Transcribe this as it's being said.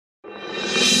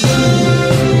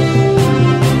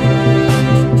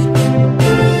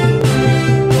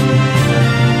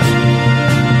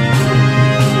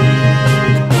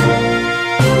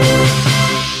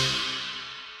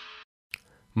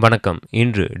வணக்கம்.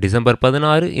 இன்று December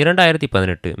 16,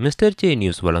 2018 mister சே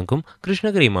news வழங்கும்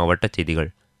கிருஷ்ணகிரி மாவட்ட செய்திகள்.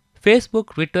 ஃபேஸ்புக்,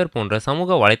 ட்விட்டர் போன்ற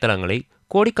சமூக வலைதளங்களை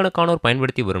கோடிக்கணக்கானோர்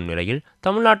பயன்படுத்தி வரும் நிலையில்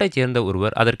தமிழ்நாட்டைச் சேர்ந்த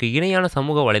ஒருவர் அதற்கு இணையான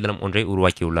சமூக வலைதளம் ஒன்றை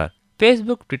உருவாக்கியுள்ளார்.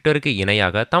 ஃபேஸ்புக், ட்விட்டருக்கு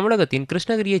இணையாக தமிழகத்தின்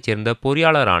கிருஷ்ணகிரியைச் சேர்ந்த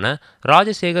பொறியாளரான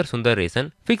ராஜசேகர் சுந்தரேசன்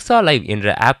ஃபிக்ஸா லைவ்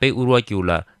என்ற ஆப்பை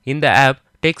உருவாக்கியுள்ளார். இந்த ஆப்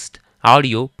டெக்ஸ்ட்,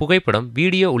 ஆடியோ, புகைப்படம்,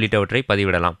 வீடியோ உள்ளிட்டவற்றை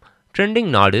பதிவிடலாம். ட்ரெண்டிங்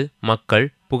நாடு, மக்கள்,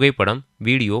 புகைப்படம்,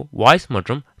 வீடியோ, வாய்ஸ்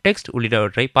மற்றும் டெக்ஸ்ட்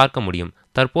உள்ளிட்டவற்றை பார்க்க முடியும்.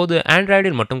 தற்போது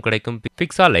ஆண்ட்ராய்டில் மட்டும் கிடைக்கும்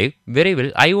ஃபிக்ஸா லைவ்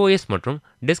விரைவில் iOS மற்றும்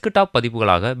டெஸ்க்டாப்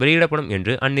பதிப்புகளாக வெளியிடப்படும்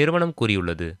என்று அந்நிறுவனம்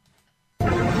கூறியுள்ளது.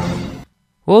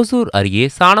 ஓசூர் அருகே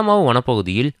சாணமாவு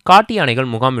வனப்பகுதியில் காட்டு யானைகள்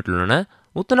முகாமிட்டுள்ளன.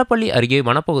 உத்தனப்பள்ளி அருகே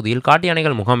வனப்பகுதியில் காட்டு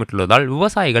யானைகள் முகாமிட்டுள்ளதால்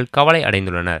விவசாயிகள் கவலை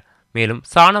அடைந்துள்ளனர். மேலும்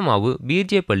சாணமாவு,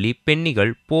 பீர்ஜேப்பள்ளி,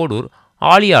 பென்னிகள், போடூர்,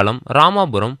 ஆலியாளம்,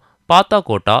 ராமாபுரம்,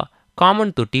 பாத்தாக்கோட்டா,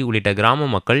 காமன்தொட்டி உள்ளிட்ட கிராம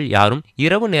மக்கள் யாரும்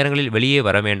இரவு நேரங்களில் வெளியே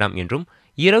வர வேண்டாம் என்றும்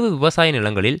இரவு விவசாய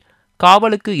நிலங்களில்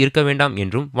காவலுக்கு இருக்க வேண்டாம்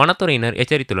என்றும் வனத்துறையினர்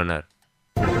எச்சரித்துள்ளனர்.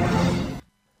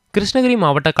 கிருஷ்ணகிரி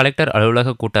மாவட்ட கலெக்டர்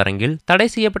அலுவலக கூட்டரங்கில் தடை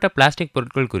செய்யப்பட்ட பிளாஸ்டிக்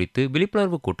பொருட்கள் குறித்து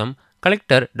விழிப்புணர்வு கூட்டம்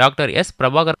கலெக்டர் டாக்டர் எஸ்.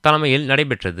 பிரபாகர் தலைமையில்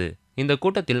நடைபெற்றது. இந்த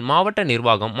கூட்டத்தில் மாவட்ட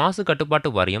நிர்வாகம், மாசு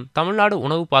கட்டுப்பாட்டு வாரியம், தமிழ்நாடு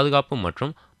உணவு பாதுகாப்பு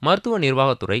மற்றும் மருத்துவ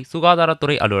நிர்வாகத்துறை,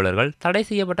 சுகாதாரத்துறை அலுவலர்கள் தடை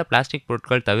செய்யப்பட்ட பிளாஸ்டிக்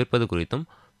பொருட்கள் தவிர்ப்பது குறித்தும்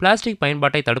பிளாஸ்டிக்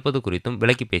பயன்பாட்டை தடுப்பது குறித்தும்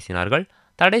விளக்கி பேசினார்கள்.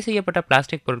 தடை செய்யப்பட்ட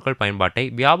பிளாஸ்டிக் பொருட்கள் பயன்பாட்டை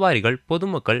வியாபாரிகள்,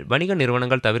 பொதுமக்கள், வணிக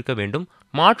நிறுவனங்கள் தவிர்க்க வேண்டும்,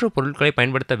 மாற்று பொருட்களை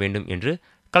பயன்படுத்த வேண்டும் என்று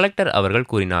கலெக்டர் அவர்கள்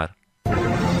கூறினார்.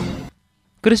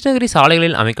 கிருஷ்ணகிரி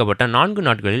சாலைகளில் அமைக்கப்பட்ட 4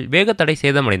 நாட்களில் வேகத்தடை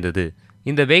சேதமடைந்தது.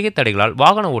 இந்த வேகத்தடைகளால்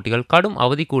வாகன ஓட்டிகள் கடும்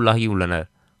அவதிக்கு உள்ளாகியுள்ளனர்.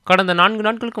 கடந்த 4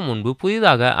 நாட்களுக்கு முன்பு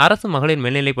புதிதாக அரசு மகளிர்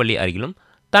மேல்நிலைப்பள்ளி அருகிலும்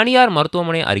தனியார்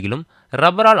மருத்துவமனை அருகிலும்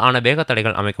ரப்பரால் ஆன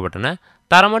வேகத்தடைகள் அமைக்கப்பட்டன.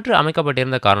 தரமற்று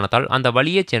அமைக்கப்பட்டிருந்த காரணத்தால் அந்த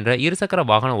வழியே சென்ற இருசக்கர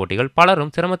வாகன ஓட்டிகள்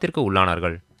பலரும் சிரமத்திற்கு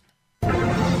உள்ளானார்கள்.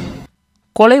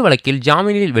 கொலை வழக்கில்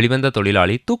ஜாமீனில் வெளிவந்த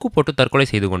தொழிலாளி தூக்கு போட்டு தற்கொலை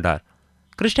செய்து கொண்டார்.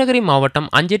 கிருஷ்ணகிரி மாவட்டம்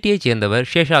அஞ்சட்டியைச் சேர்ந்தவர்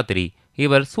சேஷாத்ரி.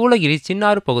 இவர் சூளகிரி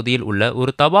சின்னாறு பகுதியில் உள்ள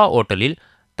ஒரு தபா ஓட்டலில்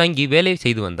தங்கி வேலை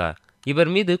செய்து வந்தார். இவர்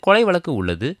மீது கொலை வழக்கு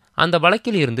உள்ளது. அந்த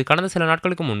வழக்கில் இருந்து கடந்த சில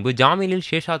நாட்களுக்கு முன்பு ஜாமீனில்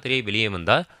சேஷாத்ரியை வெளியே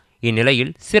வந்தார்.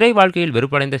 இந்நிலையில் சிறை வாழ்க்கையில்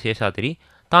வெறுப்படைந்த சேஷாத்ரி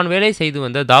தான் வேலை செய்து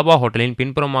வந்த தாபா ஹோட்டலின்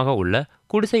பின்புறமாக உள்ள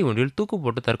குடிசை ஒன்றில் தூக்கு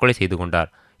போட்டு தற்கொலை செய்து கொண்டார்.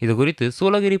 இதுகுறித்து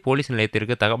சூளகிரி போலீஸ்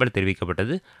நிலையத்திற்கு தகவல்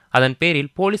தெரிவிக்கப்பட்டது. அதன்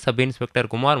பேரில் போலீஸ் சப் இன்ஸ்பெக்டர்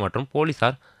குமார் மற்றும்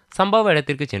போலீசார் சம்பவ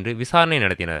இடத்திற்கு சென்று விசாரணை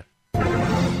நடத்தினர்.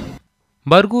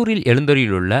 பர்கூரில்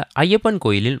எழுந்தருளியுள்ள ஐயப்பன்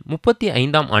கோயிலில்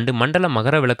 35ஆம் ஆண்டு மண்டல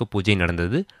மகர விளக்கு பூஜை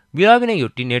நடந்தது.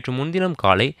 விழாவினையொட்டி நேற்று முன்தினம்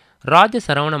காலை ராஜ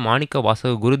சரவண மாணிக்க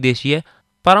வாசக குரு தேசிய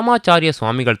பரமாச்சாரிய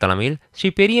சுவாமிகள் தலைமையில் ஸ்ரீ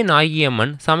பெரிய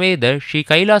நாயகியம்மன் சமேத ஸ்ரீ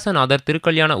கைலாசநாதர்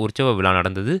திருக்கல்யாண உற்சவ விழா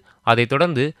நடந்தது. அதைத்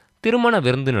தொடர்ந்து திருமண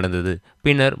விருந்து நடந்தது.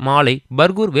 பின்னர் மாலை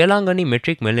பர்கூர் வேளாங்கண்ணி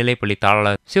மெட்ரிக் மேல்நிலைப்பள்ளி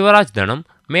தாளர் சிவராஜ் தனம்,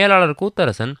 மேலாளர்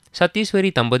கூத்தரசன், சத்தீஸ்வரி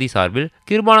தம்பதி சார்பில்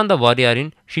கிருபானந்த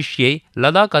வாரியாரின் சிஷ்யை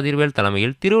லதா கதிர்வேல்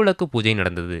தலைமையில் திருவிளக்கு பூஜை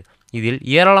நடந்தது. இதில்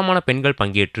ஏராளமான பெண்கள்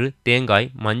பங்கேற்று தேங்காய்,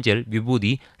 மஞ்சள்,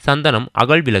 விபூதி, சந்தனம்,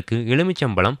 அகல் விளக்கு,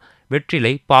 எலுமிச்சம்பழம்,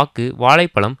 வெற்றிலை, பாக்கு,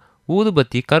 வாழைப்பழம்,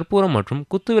 ஊதுபத்தி, கற்பூரம் மற்றும்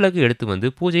குத்துவிளக்கு எடுத்து வந்து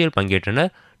பூஜையில்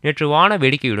பங்கேற்றனர். நேற்று வான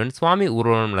வேடிக்கையுடன் சுவாமி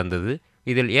ஊர்வலம் நடந்தது.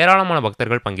 இதில் ஏராளமான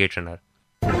பக்தர்கள் பங்கேற்றனர்.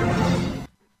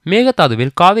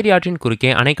 மேகதாதுவில் காவிரி ஆற்றின்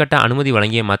குறுக்கே அணை கட்ட அனுமதி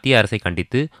வழங்கிய மத்திய அரசை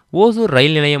கண்டித்து ஓசூர்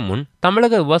ரயில் நிலையம் முன்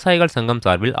தமிழக விவசாயிகள் சங்கம்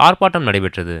சார்பில் ஆர்ப்பாட்டம்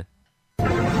நடைபெற்றது.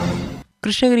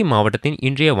 கிருஷ்ணகிரி மாவட்டத்தின்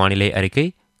இன்றைய வானிலை அறிக்கை.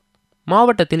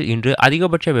 மாவட்டத்தில் இன்று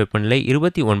அதிகபட்ச வெப்பநிலை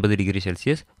 29 டிகிரி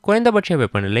செல்சியஸ், குறைந்தபட்ச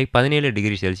வெப்பநிலை 17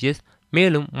 டிகிரி செல்சியஸ்.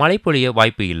 மேலும் மழை பொழிய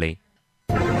வாய்ப்பு இல்லை.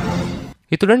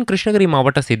 இத்துடன் கிருஷ்ணகிரி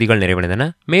மாவட்ட செய்திகள் நிறைவடைந்தன.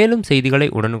 மேலும் செய்திகளை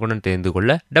உடனுக்குடன் தெரிந்து கொள்ள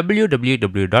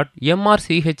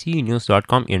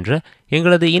www.mrchenews.com என்ற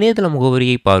எங்களது இணையதள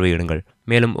முகவரியை பார்வையிடுங்கள்.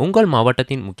 மேலும் உங்கள்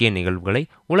மாவட்டத்தின் முக்கிய நிகழ்வுகளை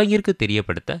உலகிற்கு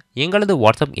தெரியப்படுத்த எங்களது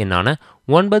வாட்ஸ்அப் எண்ணான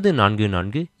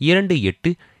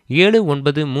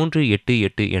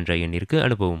 9442879388 என்ற எண்ணிற்கு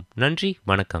அனுப்பவும். நன்றி,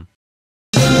 வணக்கம்.